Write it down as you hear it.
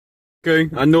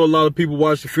Okay, I know a lot of people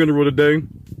watched the funeral today,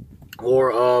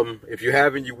 or if you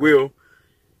haven't, you will.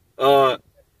 Al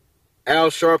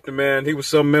Sharpton, man, he was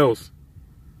something else.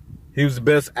 He was the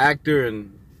best actor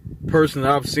and person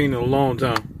I've seen in a long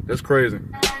time. That's crazy.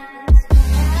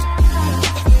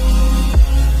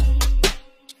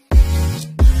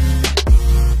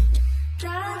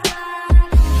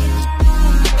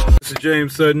 This is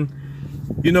James Sutton.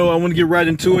 You know, I want to get right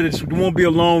into it. It won't be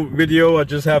a long video. I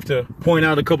just have to point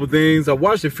out a couple things. I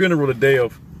watched the funeral today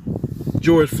of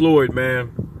George Floyd,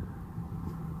 man.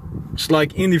 It's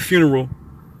like any funeral.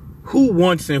 Who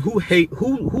wants and who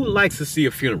likes to see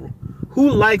a funeral? Who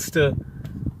likes to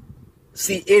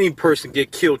see any person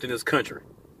get killed in this country?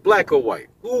 Black or white?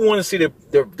 Who want to see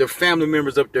their family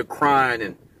members up there crying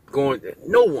and going?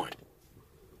 No one.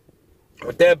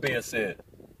 With that being said,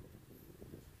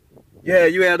 yeah,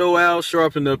 you had old Al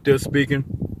Sharpton up there speaking,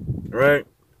 right?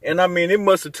 And I mean, it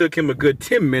must have took him a good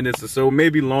 10 minutes or so,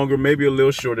 maybe longer, maybe a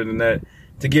little shorter than that,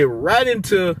 to get right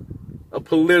into a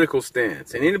political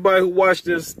stance. And anybody who watched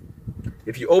this,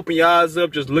 if you open your eyes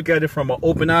up, just look at it from an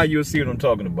open eye, you'll see what I'm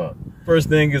talking about. First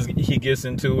thing he gets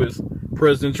into is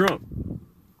President Trump,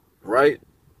 right?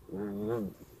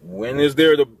 When is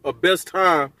there a best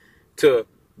time to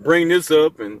bring this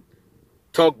up and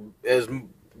talk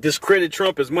discredit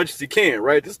Trump as much as he can,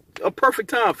 right? This is a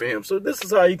perfect time for him. So this is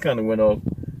how he kind of went off.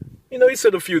 You know, he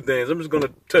said a few things. I'm just going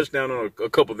to touch down on a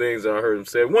couple things that I heard him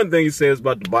say. One thing he says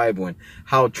about the Bible and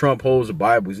how Trump holds the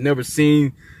Bible. He's never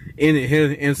seen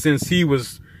and since he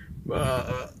was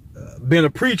been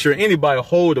a preacher, anybody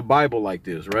hold a Bible like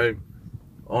this, right?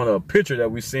 On a picture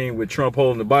that we seen with Trump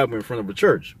holding the Bible in front of a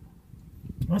church.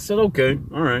 I said, okay,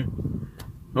 all right,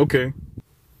 okay.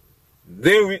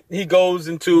 Then he goes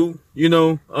into, you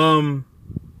know,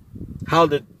 how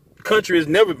the country has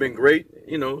never been great,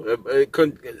 you know,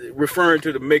 referring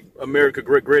to the Make America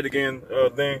Great Again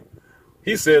thing.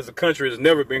 He says the country has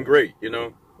never been great, you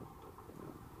know.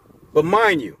 But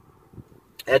mind you,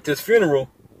 at this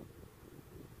funeral,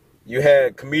 you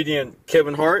had comedian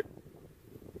Kevin Hart,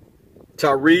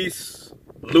 Tyrese,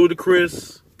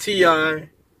 Ludacris, T.I.,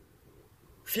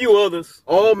 few others,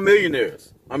 all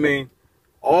millionaires. I mean,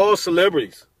 all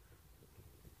celebrities.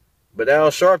 But Al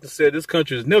Sharpton said this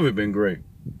country has never been great.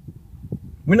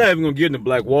 We're not even going to get into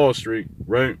Black Wall Street,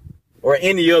 right? Or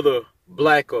any other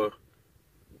black or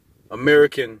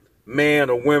American man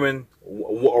or woman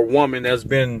or woman that's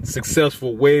been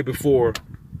successful way before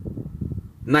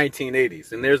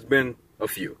 1980s. And there's been a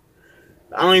few.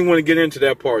 I don't even want to get into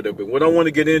that part of it. What I want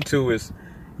to get into is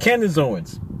Candace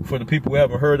Owens. For the people who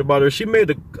haven't heard about her, she made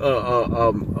a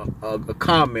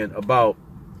comment about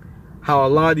how a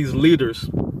lot of these leaders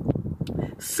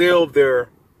sell their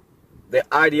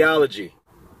ideology.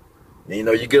 And, you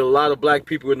know, you get a lot of black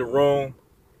people in the room,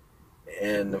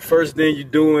 and the first thing you're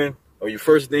doing, or your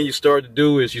first thing you start to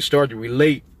do, is you start to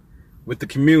relate with the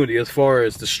community as far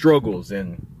as the struggles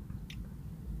and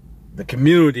the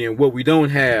community and what we don't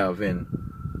have and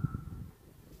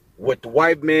what the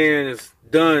white man has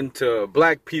done to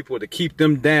black people to keep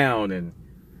them down, and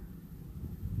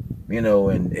you know,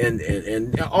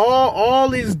 and all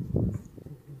these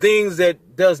things that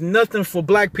does nothing for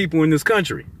black people in this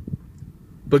country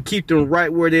but keep them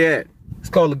right where they're at. It's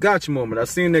called a gotcha moment. I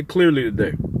seen that clearly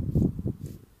today.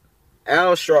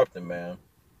 Al Sharpton, man,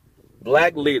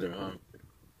 black leader, huh?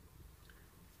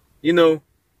 You know,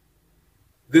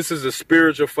 this is a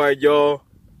spiritual fight, y'all.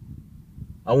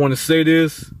 I want to say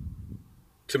this.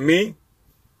 To me,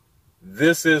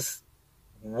 this is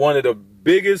one of the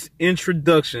biggest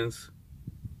introductions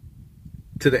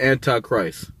to the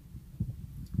Antichrist.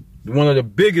 One of the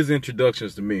biggest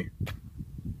introductions to me.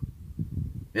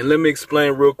 And let me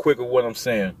explain real quick of what I'm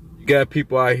saying. You got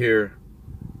people out here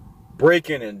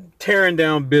breaking and tearing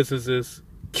down businesses,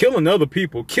 killing other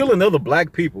people, killing other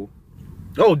black people.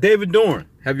 Oh, David Dorn.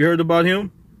 Have you heard about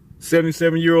him?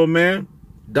 77-year-old man,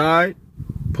 died.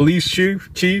 Police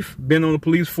chief, been on the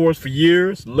police force for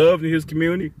years, loved in his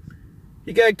community.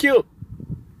 He got killed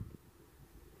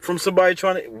from somebody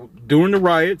during the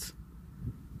riots,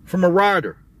 from a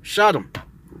rioter, shot him.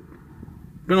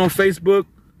 Been on Facebook.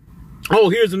 Oh,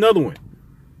 here's another one.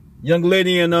 Young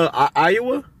lady in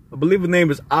Iowa, I believe her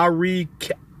name is Irie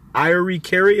Carey.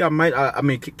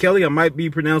 Kelly. I might be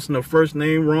pronouncing her first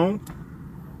name wrong.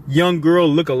 Young girl,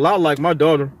 look a lot like my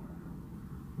daughter.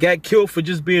 Got killed for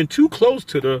just being too close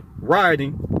to the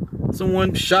rioting.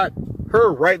 Someone shot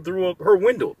her right through her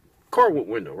window, car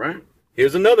window, right?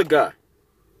 Here's another guy.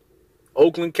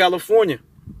 Oakland, California.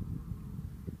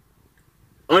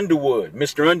 Underwood,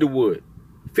 Mr. Underwood.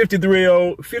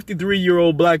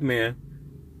 53-year-old black man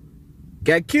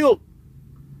got killed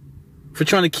for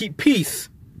trying to keep peace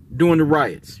during the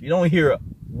riots. You don't hear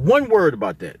one word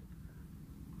about that.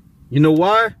 You know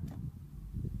why?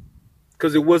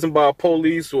 Because it wasn't by a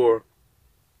police or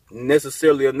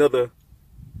necessarily another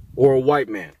or a white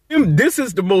man. This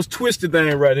is the most twisted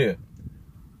thing right here.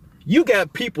 You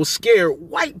got people scared,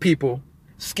 white people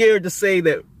scared to say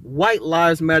that white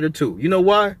lives matter too. You know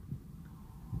why?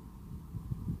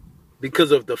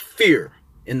 Because of the fear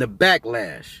and the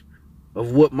backlash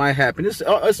of what might happen.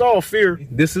 It's all fear.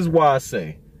 This is why I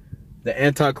say the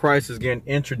Antichrist is getting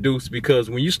introduced, because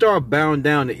when you start bowing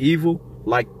down to evil,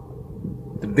 like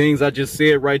the things I just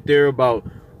said right there about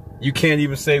you can't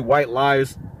even say white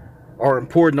lives are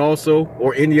important also,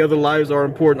 or any other lives are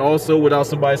important also, without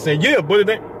somebody saying, yeah, but it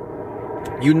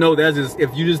ain't. You know, that's just,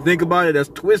 if you just think about it, that's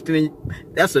twisted.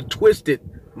 That's a twisted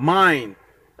mind,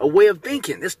 a way of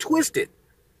thinking. It's twisted.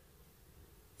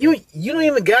 You don't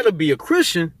even got to be a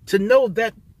Christian to know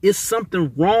that is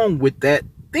something wrong with that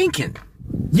thinking.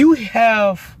 You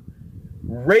have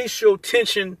racial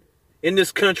tension in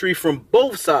this country from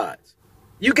both sides.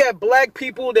 You got black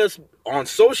people that's on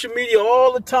social media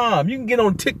all the time. You can get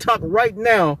on TikTok right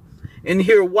now and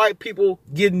hear white people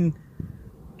getting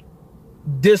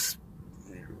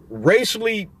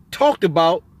racially talked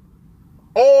about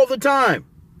all the time.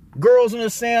 Girls in there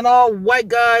saying, oh, white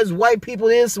guys, white people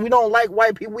this, we don't like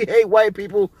white people, we hate white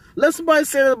people. Let somebody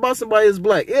say that about somebody that's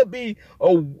black. It'll be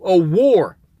a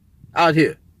war out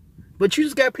here. But you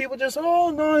just got people just, oh,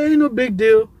 no, it ain't no big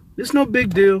deal. It's no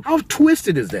big deal. How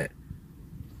twisted is that?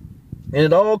 And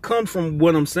it all comes from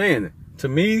what I'm saying. To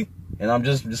me, and I'm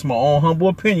just my own humble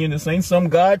opinion, this ain't something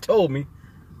God told me.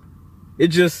 It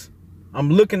just, I'm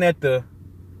looking at the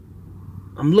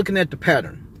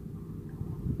pattern.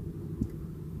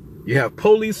 You have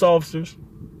police officers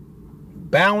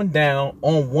bowing down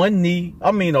on one knee.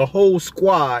 I mean, a whole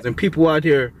squad, and people out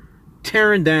here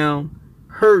tearing down,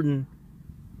 hurting,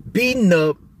 beating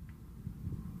up,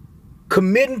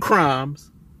 committing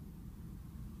crimes.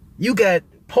 You got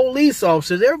police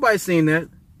officers, everybody's seen that,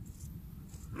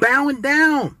 bowing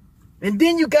down. And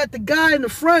then you got the guy in the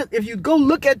front. If you go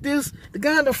look at this, the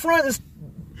guy in the front is,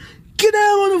 get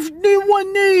down on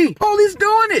one knee. Police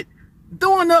doing it.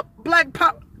 Throwing up black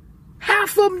pop.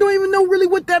 Half of them don't even know really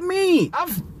what that means.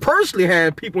 I've personally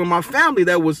had people in my family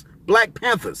that was Black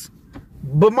Panthers.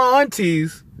 But my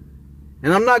aunties,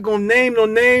 and I'm not going to name no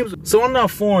names, so I'm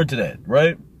not foreign to that,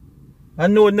 right? I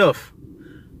know enough.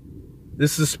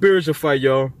 This is a spiritual fight,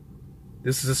 y'all.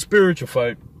 This is a spiritual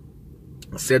fight.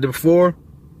 I said it before,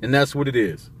 and that's what it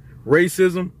is.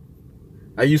 Racism.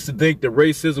 I used to think that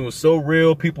racism was so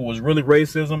real, people was really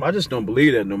racism. I just don't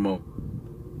believe that no more.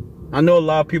 I know a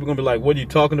lot of people are gonna be like, what are you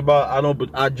talking about?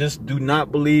 I just do not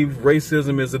believe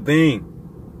racism is a thing.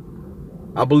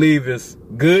 I believe it's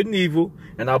good and evil,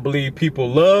 and I believe people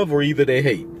love or either they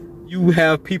hate. You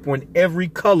have people in every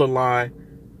color line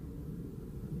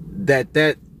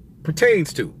that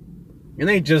pertains to. It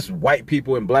ain't just white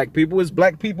people and black people. It's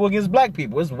black people against black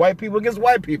people. It's white people against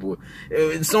white people.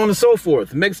 It's so on and so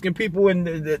forth. Mexican people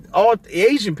and all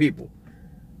Asian people.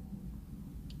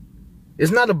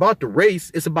 It's not about the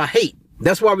race. It's about hate.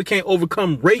 That's why we can't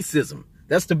overcome racism.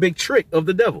 That's the big trick of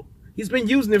the devil. He's been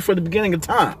using it from the beginning of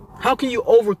time. How can you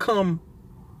overcome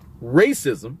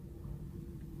racism?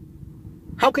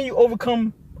 How can you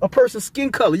overcome a person's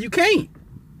skin color? You can't.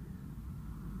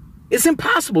 It's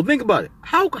impossible. Think about it.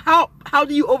 How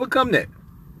do you overcome that?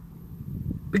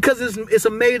 Because it's a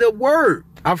made up word.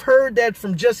 I've heard that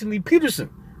from Jesse Lee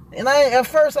Peterson. And at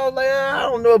first I was like, I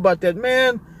don't know about that,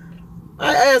 man.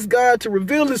 I asked God to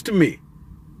reveal this to me.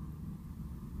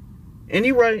 And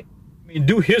he right. I mean,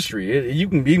 do history. You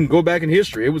can even go back in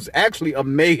history. It was actually a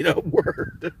made up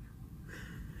word.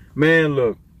 Man,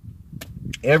 look.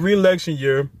 Every election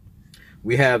year,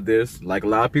 we have this. Like a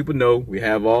lot of people know, we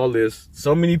have all this.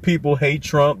 So many people hate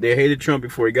Trump. They hated Trump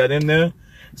before he got in there.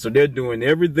 So they're doing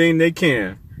everything they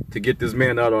can to get this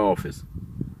man out of office.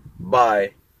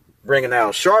 By bringing Al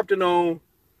Sharpton on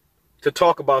to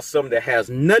talk about something that has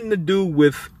nothing to do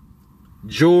with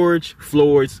George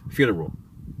Floyd's funeral.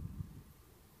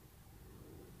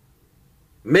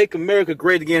 Make America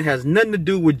Great Again has nothing to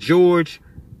do with George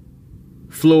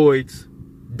Floyd's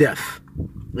death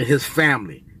and his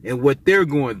family and what they're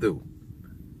going through.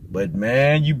 But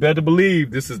man, you better believe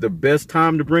this is the best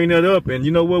time to bring that up. And you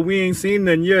know what? We ain't seen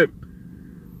nothing yet.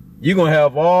 You're going to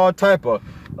have all type of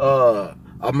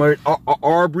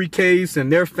Arbery case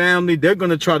and their family. They're going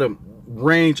to try to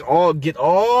get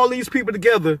all these people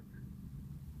together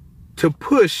to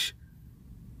push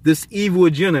this evil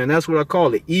agenda. And that's what I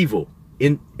call it, evil.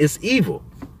 It's evil.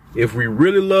 If we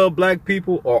really love black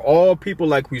people or all people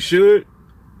like we should,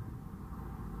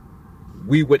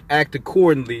 we would act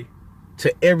accordingly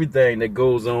to everything that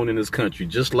goes on in this country.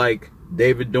 Just like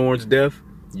David Dorn's death,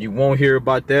 you won't hear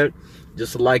about that.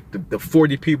 Just like the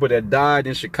 40 people that died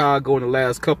in Chicago in the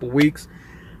last couple weeks,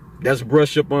 that's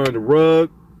brushed up under the rug.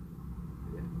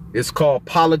 It's called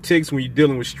politics when you're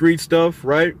dealing with street stuff,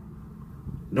 right?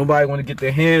 Nobody want to get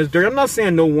their hands dirty. I'm not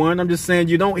saying no one. I'm just saying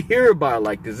you don't hear about it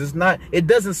like this. It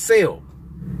doesn't sell.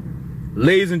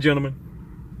 Ladies and gentlemen,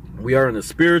 we are in a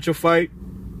spiritual fight.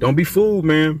 Don't be fooled,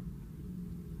 man.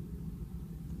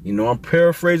 You know, I'm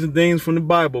paraphrasing things from the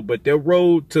Bible, but that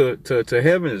road to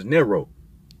heaven is narrow.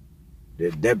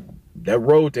 That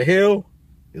road to hell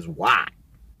is wide.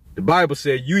 The Bible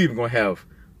said you even gonna have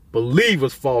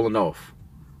believers falling off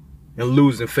and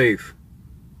losing faith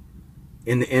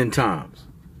in the end times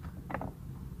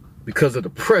because of the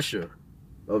pressure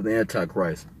of the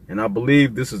Antichrist. And I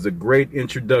believe this is a great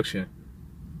introduction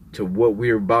to what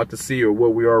we're about to see, or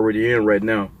what we're already in right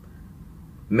now.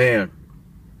 Man,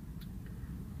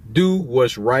 do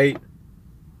what's right.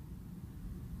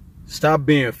 Stop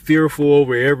being fearful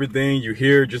over everything you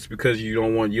hear just because you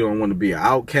don't want to be an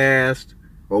outcast,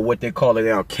 or what they call it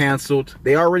now, canceled.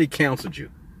 They already canceled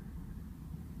you.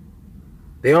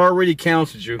 They already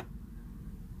canceled you.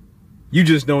 You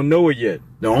just don't know it yet.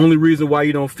 The only reason why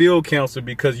you don't feel canceled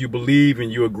because you believe and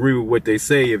you agree with what they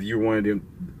say, if you're one of them,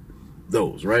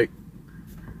 those, right?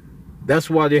 That's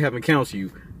why they haven't canceled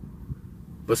you.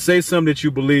 But say something that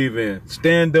you believe in.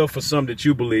 Stand up for something that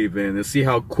you believe in, and see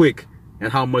how quick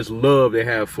and how much love they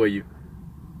have for you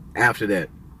after that.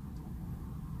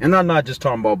 And I'm not just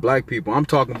talking about black people. I'm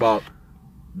talking about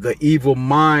the evil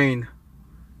mind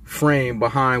frame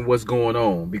behind what's going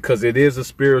on, because it is a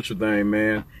spiritual thing,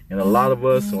 man. And a lot of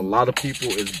us, a lot of people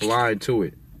is blind to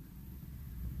it.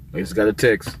 I just got a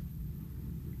text.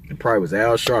 It probably was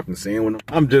Al Sharpton saying,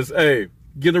 I'm just, hey,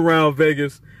 get around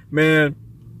Vegas, man.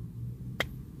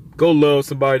 Go love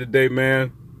somebody today,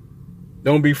 man.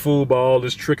 Don't be fooled by all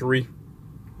this trickery.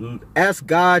 Ask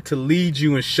God to lead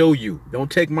you and show you.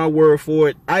 Don't take my word for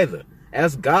it either.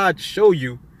 Ask God to show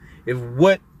you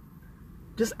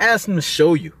just ask him to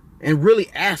show you, and really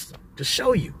ask him to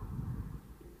show you.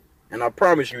 And I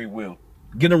promise you he will.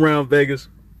 Get around Vegas.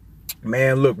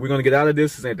 Man, look, we're going to get out of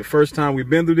this. This ain't the first time we've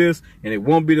been through this, and it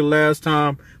won't be the last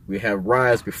time. We have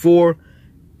riots before.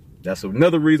 That's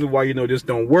another reason why, you know, this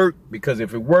don't work, because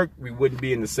if it worked, we wouldn't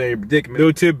be in the same predicament.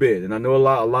 Little tidbit, and I know a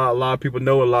lot of people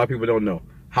know, a lot of people don't know.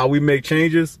 How we make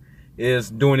changes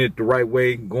is doing it the right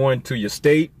way, going to your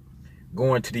state,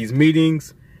 going to these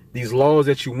meetings, these laws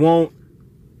that you want,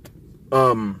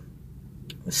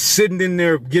 sitting in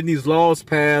there getting these laws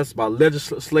passed by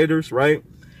legislators, right?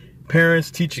 Parents,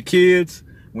 teach your kids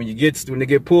when they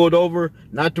get pulled over,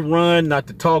 not to run, not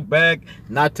to talk back,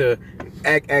 not to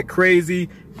act crazy.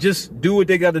 Just do what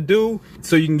they got to do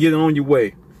so you can get on your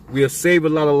way. We'll save a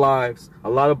lot of lives, a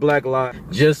lot of black lives,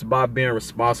 just by being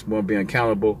responsible and being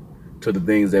accountable to the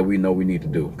things that we know we need to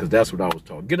do. Because that's what I was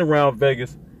taught. Get around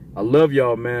Vegas. I love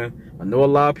y'all, man. I know a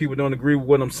lot of people don't agree with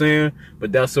what I'm saying,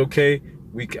 but that's okay.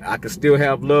 I can still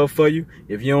have love for you.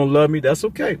 If you don't love me, that's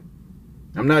okay.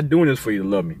 I'm not doing this for you to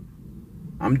love me.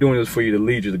 I'm doing this for you to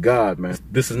lead you to God, man.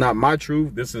 This is not my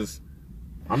truth.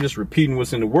 I'm just repeating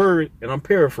what's in the word, and I'm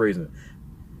paraphrasing it.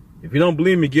 If you don't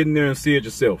believe me, get in there and see it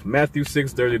yourself. Matthew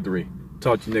 6:33.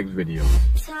 Talk to you next video.